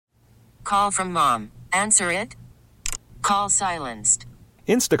Call from mom. Answer it. Call silenced.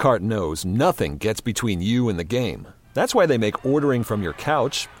 Instacart knows nothing gets between you and the game. That's why they make ordering from your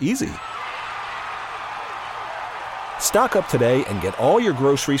couch easy. Stock up today and get all your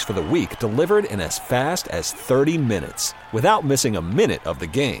groceries for the week delivered in as fast as 30 minutes without missing a minute of the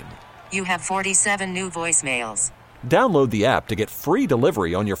game. You have 47 new voicemails. Download the app to get free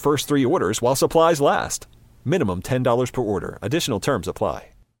delivery on your first 3 orders while supplies last. Minimum $10 per order. Additional terms apply.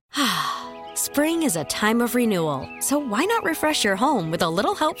 Spring is a time of renewal, so why not refresh your home with a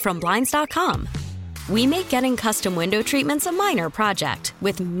little help from Blinds.com? We make getting custom window treatments a minor project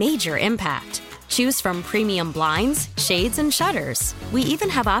with major impact. Choose from premium blinds, shades, and shutters. We even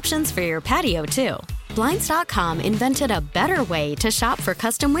have options for your patio, too. Blinds.com invented a better way to shop for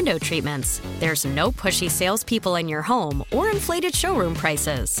custom window treatments. There's no pushy salespeople in your home or inflated showroom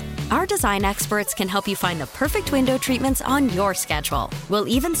prices. Our design experts can help you find the perfect window treatments on your schedule. We'll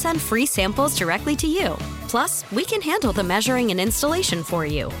even send free samples directly to you. Plus, we can handle the measuring and installation for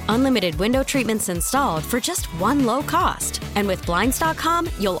you. Unlimited window treatments installed for just one low cost. And with Blinds.com,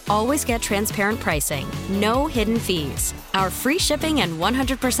 you'll always get transparent pricing. No hidden fees. Our free shipping and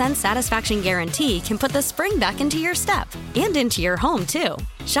 100% satisfaction guarantee can put the spring back into your step and into your home, too.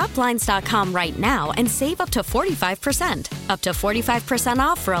 Shop Blinds.com right now and save up to 45%. Up to 45%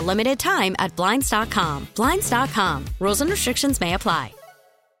 off for a limited time at Blinds.com. Blinds.com. Rules and restrictions may apply.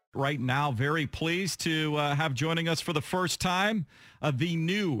 Right now, very pleased to have joining us for the first time the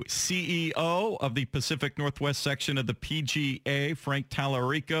new CEO of the Pacific Northwest section of the PGA, Frank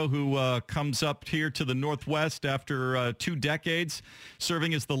Tallarico, who comes up here to the Northwest after 2 decades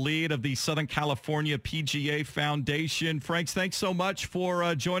serving as the lead of the Southern California PGA Foundation. Frank, thanks so much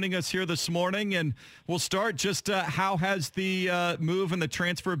for joining us here this morning. And we'll start just how has the move and the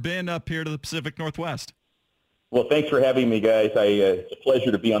transfer been up here to the Pacific Northwest? Well, thanks for having me, guys. It's a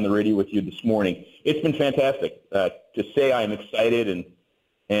pleasure to be on the radio with you this morning. It's been fantastic. To say I'm excited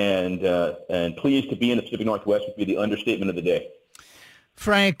and pleased to be in the Pacific Northwest would be the understatement of the day.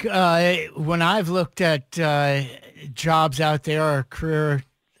 Frank, when I've looked at jobs out there or career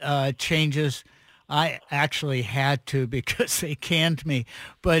changes, I actually had to because they canned me.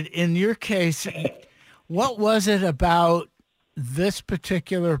 But in your case, what was it about this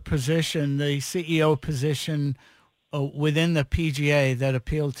particular position, the CEO position within the PGA, that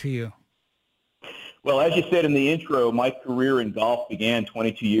appealed to you? Well, as you said in the intro, my career in golf began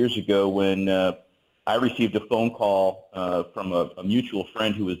 22 years ago when I received a phone call from a mutual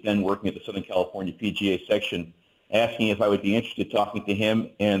friend who was then working at the Southern California PGA section, asking if I would be interested in talking to him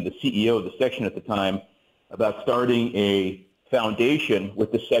and the CEO of the section at the time about starting a foundation with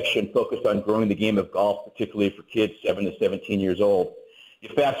the section focused on growing the game of golf, particularly for kids 7 to 17 years old. You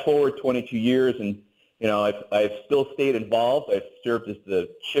fast forward 22 years, and I've still stayed involved. I've served as the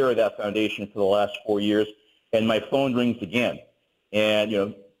chair of that foundation for the last 4 years, and my phone rings again. And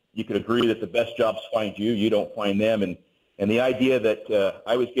you could agree that the best jobs find you; you don't find them. And the idea that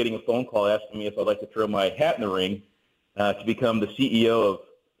I was getting a phone call asking me if I'd like to throw my hat in the ring to become the CEO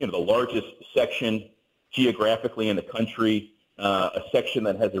of the largest section geographically in the country. A section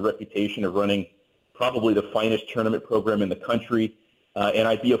that has a reputation of running probably the finest tournament program in the country, and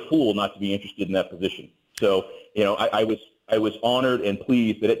I'd be a fool not to be interested in that position. So, I was honored and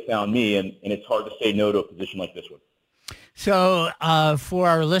pleased that it found me, and it's hard to say no to a position like this one. So, for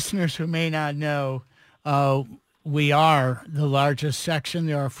our listeners who may not know, we are the largest section.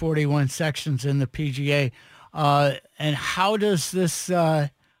 There are 41 sections in the PGA, and how does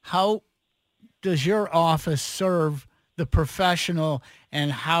your office serve the professional,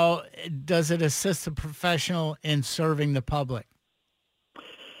 and how does it assist the professional in serving the public?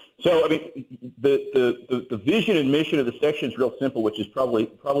 So, the vision and mission of the section is real simple, which is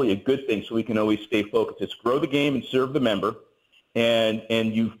probably a good thing, so we can always stay focused. It's grow the game and serve the member, and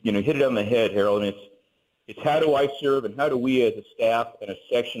you hit it on the head, Harold. And it's how do I serve, and how do we as a staff and a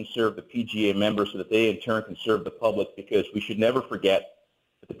section serve the PGA members so that they in turn can serve the public? Because we should never forget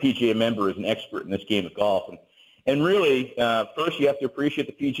that the PGA member is an expert in this game of golf. And really, first you have to appreciate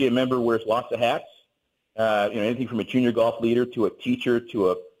the PGA member wears lots of hats. Anything from a junior golf leader to a teacher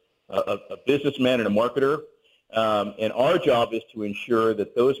to a businessman and a marketer. And our job is to ensure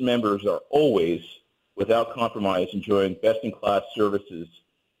that those members are always, without compromise, enjoying best-in-class services,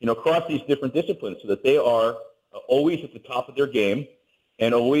 across these different disciplines, so that they are always at the top of their game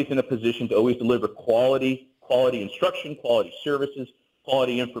and always in a position to always deliver quality instruction, quality services,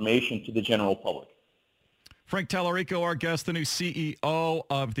 quality information to the general public. Frank Tallarico, our guest, the new CEO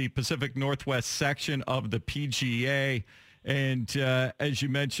of the Pacific Northwest section of the PGA. And as you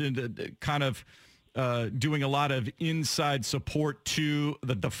mentioned, kind of doing a lot of inside support to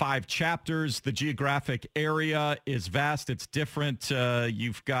the 5 chapters. The geographic area is vast. It's different.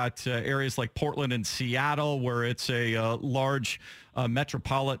 You've got areas like Portland and Seattle where it's a large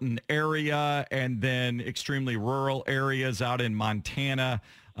metropolitan area, and then extremely rural areas out in Montana,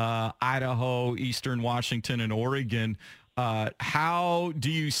 Idaho, Eastern Washington, and Oregon. How do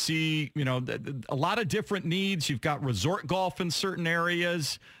you see, a lot of different needs? You've got resort golf in certain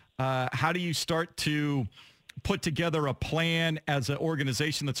areas. How do you start to put together a plan as an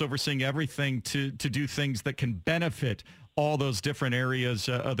organization that's overseeing everything to do things that can benefit all those different areas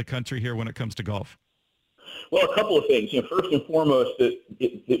of the country here when it comes to golf? Well, a couple of things. First and foremost,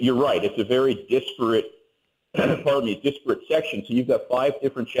 you're right. It's a very disparate, disparate section. So you've got 5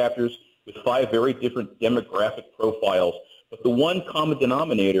 different chapters with 5 very different demographic profiles. But the one common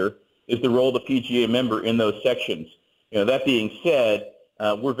denominator is the role of the PGA member in those sections. That being said,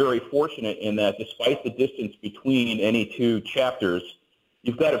 we're very fortunate in that despite the distance between any 2 chapters,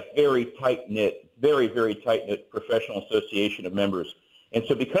 you've got a very tight-knit, very, very tight-knit professional association of members. And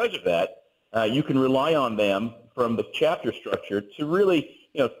so because of that, you can rely on them from the chapter structure to really,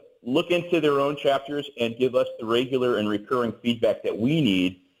 look into their own chapters and give us the regular and recurring feedback that we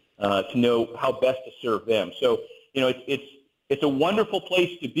need to know how best to serve them. So, it's a wonderful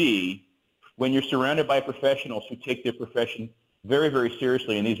place to be when you're surrounded by professionals who take their profession very, very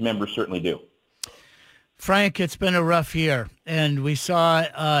seriously, and these members certainly do. Frank, it's been a rough year, and we saw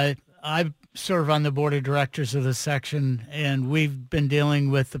I serve on the board of directors of the section, and we've been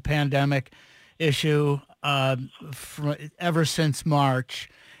dealing with the pandemic issue ever since March.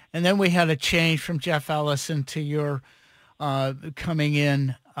 And then we had a change from Jeff Ellison to your coming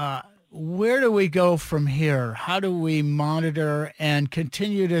in. Where do we go from here? How do we monitor and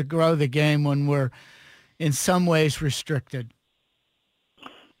continue to grow the game when we're in some ways restricted?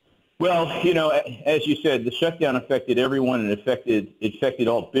 Well, as you said, the shutdown affected everyone, and it affected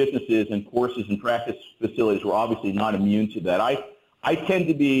all businesses, and courses and practice facilities were obviously not immune to that. I tend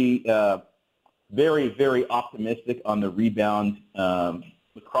to be very, very optimistic on the rebound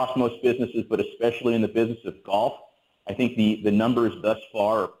across most businesses, but especially in the business of golf. I think the numbers thus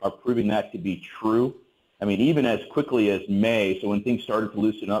far are proving that to be true. I mean, even as quickly as May, so when things started to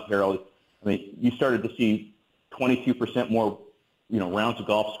loosen up, Harold, you started to see 22% more rounds of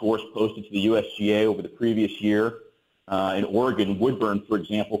golf scores posted to the USGA over the previous year. In Oregon, Woodburn, for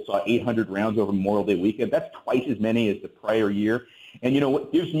example, saw 800 rounds over Memorial Day weekend. That's twice as many as the prior year. And,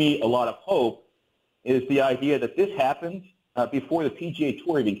 what gives me a lot of hope is the idea that this happened before the PGA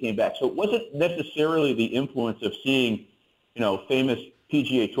Tour even came back. So it wasn't necessarily the influence of seeing, famous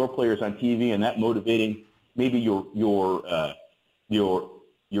PGA Tour players on TV and that motivating maybe your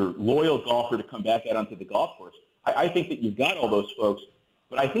loyal golfer to come back out onto the golf course. I think that you've got all those folks,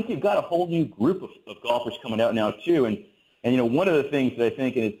 but I think you've got a whole new group of golfers coming out now too. And one of the things that I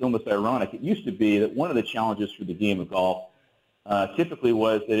think, and it's almost ironic, it used to be that one of the challenges for the game of golf typically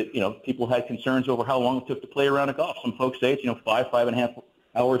was that people had concerns over how long it took to play a round of golf. Some folks say it's 5.5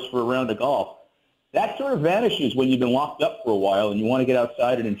 hours for a round of golf. That sort of vanishes when you've been locked up for a while and you want to get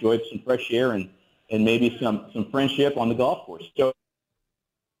outside and enjoy some fresh air and maybe some friendship on the golf course. So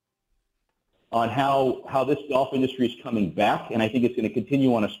on how this golf industry is coming back, and I think it's going to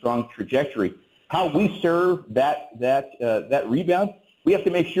continue on a strong trajectory. How we serve that rebound, we have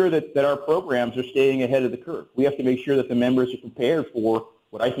to make sure that our programs are staying ahead of the curve. We have to make sure that the members are prepared for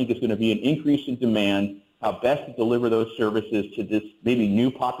what I think is going to be an increase in demand, how best to deliver those services to this maybe new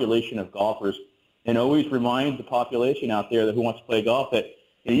population of golfers, and always remind the population out there who wants to play golf that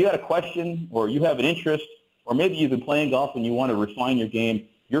you got a question or you have an interest, or maybe you've been playing golf and you want to refine your game,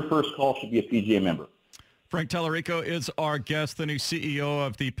 your first call should be a PGA member. Frank Tallarico is our guest, the new CEO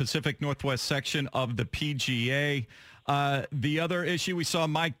of the Pacific Northwest section of the PGA. The other issue, we saw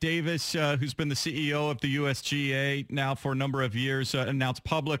Mike Davis, who's been the CEO of the USGA now for a number of years, announced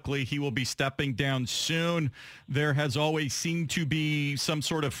publicly he will be stepping down soon. There has always seemed to be some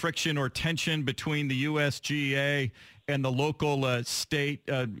sort of friction or tension between the USGA and the local state,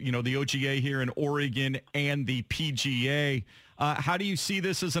 the OGA here in Oregon and the PGA. How do you see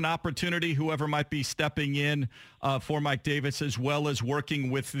this as an opportunity, whoever might be stepping in for Mike Davis, as well as working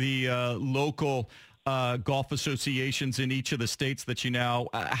with the local golf associations in each of the states that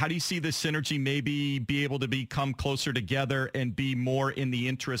how do you see this synergy maybe be able to become closer together and be more in the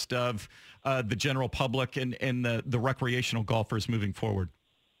interest of the general public and the recreational golfers moving forward?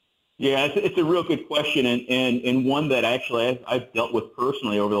 Yeah, it's a real good question, and one that actually I've dealt with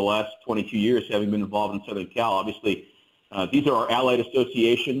personally over the last 22 years, having been involved in Southern Cal. Obviously, these are our allied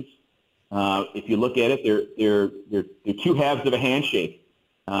associations. If you look at it, they're two halves of a handshake.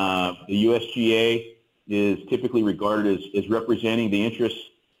 The USGA is typically regarded as representing the interests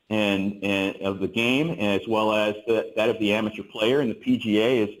and of the game, as well as that of the amateur player, and the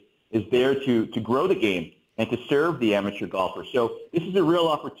PGA is there to grow the game and to serve the amateur golfer. So this is a real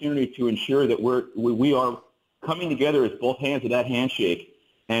opportunity to ensure that we are coming together as both hands of that handshake,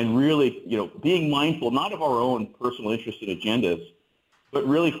 and really, being mindful not of our own personal interests and agendas, but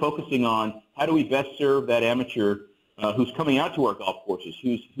really focusing on how do we best serve that amateur who's coming out to our golf courses,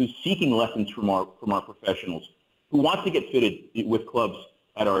 who's seeking lessons from our professionals, who wants to get fitted with clubs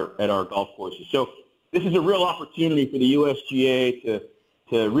at our golf courses. So this is a real opportunity for the USGA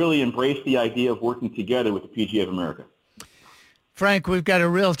to really embrace the idea of working together with the PGA of America. Frank, we've got a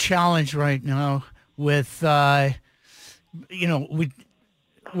real challenge right now with,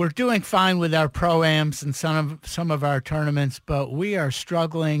 we're doing fine with our pro-ams and some of our tournaments, but we are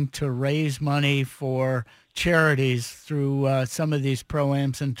struggling to raise money for charities through some of these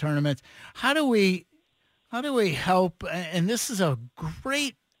pro-ams and tournaments. How do we help? And this is a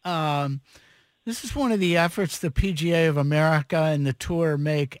great, this is one of the efforts the PGA of America and the Tour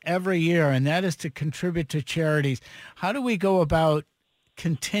make every year, and that is to contribute to charities. How do we go about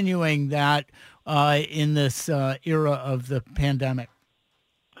continuing that in this era of the pandemic?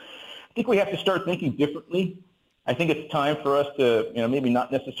 I think we have to start thinking differently. I think it's time for us to, maybe not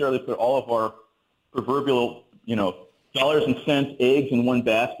necessarily put all of our proverbial, dollars and cents, eggs in one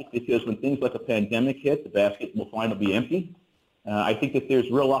basket, because when things like a pandemic hit, the basket will finally be empty. I think that there's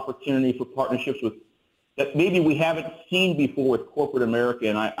real opportunity for partnerships that maybe we haven't seen before with corporate America,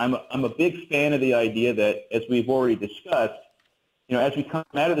 and I'm a big fan of the idea that, as we've already discussed, as we come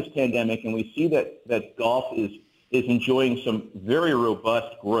out of this pandemic and we see that golf is enjoying some very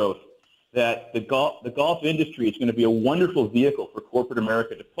robust growth, that the golf industry is going to be a wonderful vehicle for corporate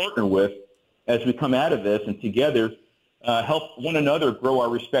America to partner with as we come out of this, and together help one another grow our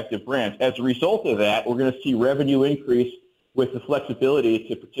respective brands. As a result of that, we're going to see revenue increase with the flexibility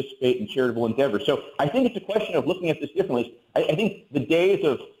to participate in charitable endeavors. So I think it's a question of looking at this differently. I think the days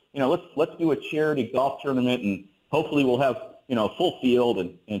of, let's do a charity golf tournament and hopefully we'll have, full field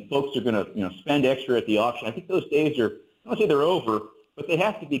and folks are going to, spend extra at the auction. I think those days are, I don't say they're over, but they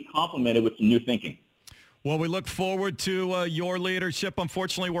have to be complemented with some new thinking. Well, we look forward to your leadership.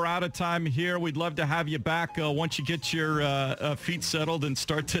 Unfortunately, we're out of time here. We'd love to have you back once you get your feet settled and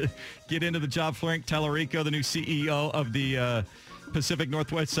start to get into the job. Frank Tallarico, the new CEO of the Pacific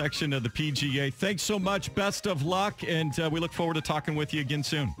Northwest section of the PGA. Thanks so much. Best of luck, and we look forward to talking with you again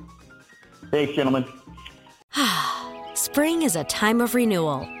soon. Thanks, gentlemen. Spring is a time of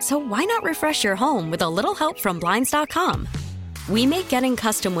renewal, so why not refresh your home with a little help from Blinds.com? We make getting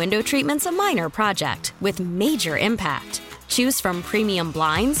custom window treatments a minor project with major impact. Choose from premium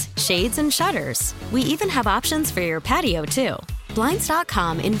blinds, shades, and shutters. We even have options for your patio, too.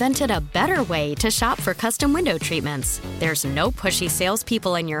 Blinds.com invented a better way to shop for custom window treatments. There's no pushy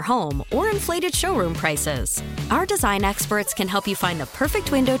salespeople in your home or inflated showroom prices. Our design experts can help you find the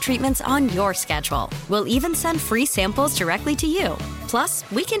perfect window treatments on your schedule. We'll even send free samples directly to you. Plus,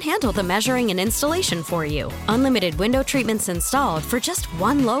 we can handle the measuring and installation for you. Unlimited window treatments installed for just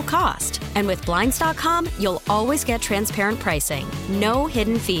one low cost. And with Blinds.com, you'll always get transparent pricing. No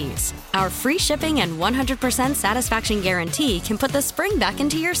hidden fees. Our free shipping and 100% satisfaction guarantee can put the spring back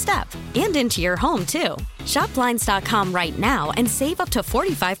into your step and into your home, too. Shop Blinds.com right now and save up to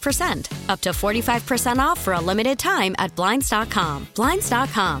 45%. Up to 45% off for a limited time at Blinds.com.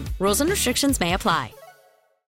 Blinds.com. Rules and restrictions may apply.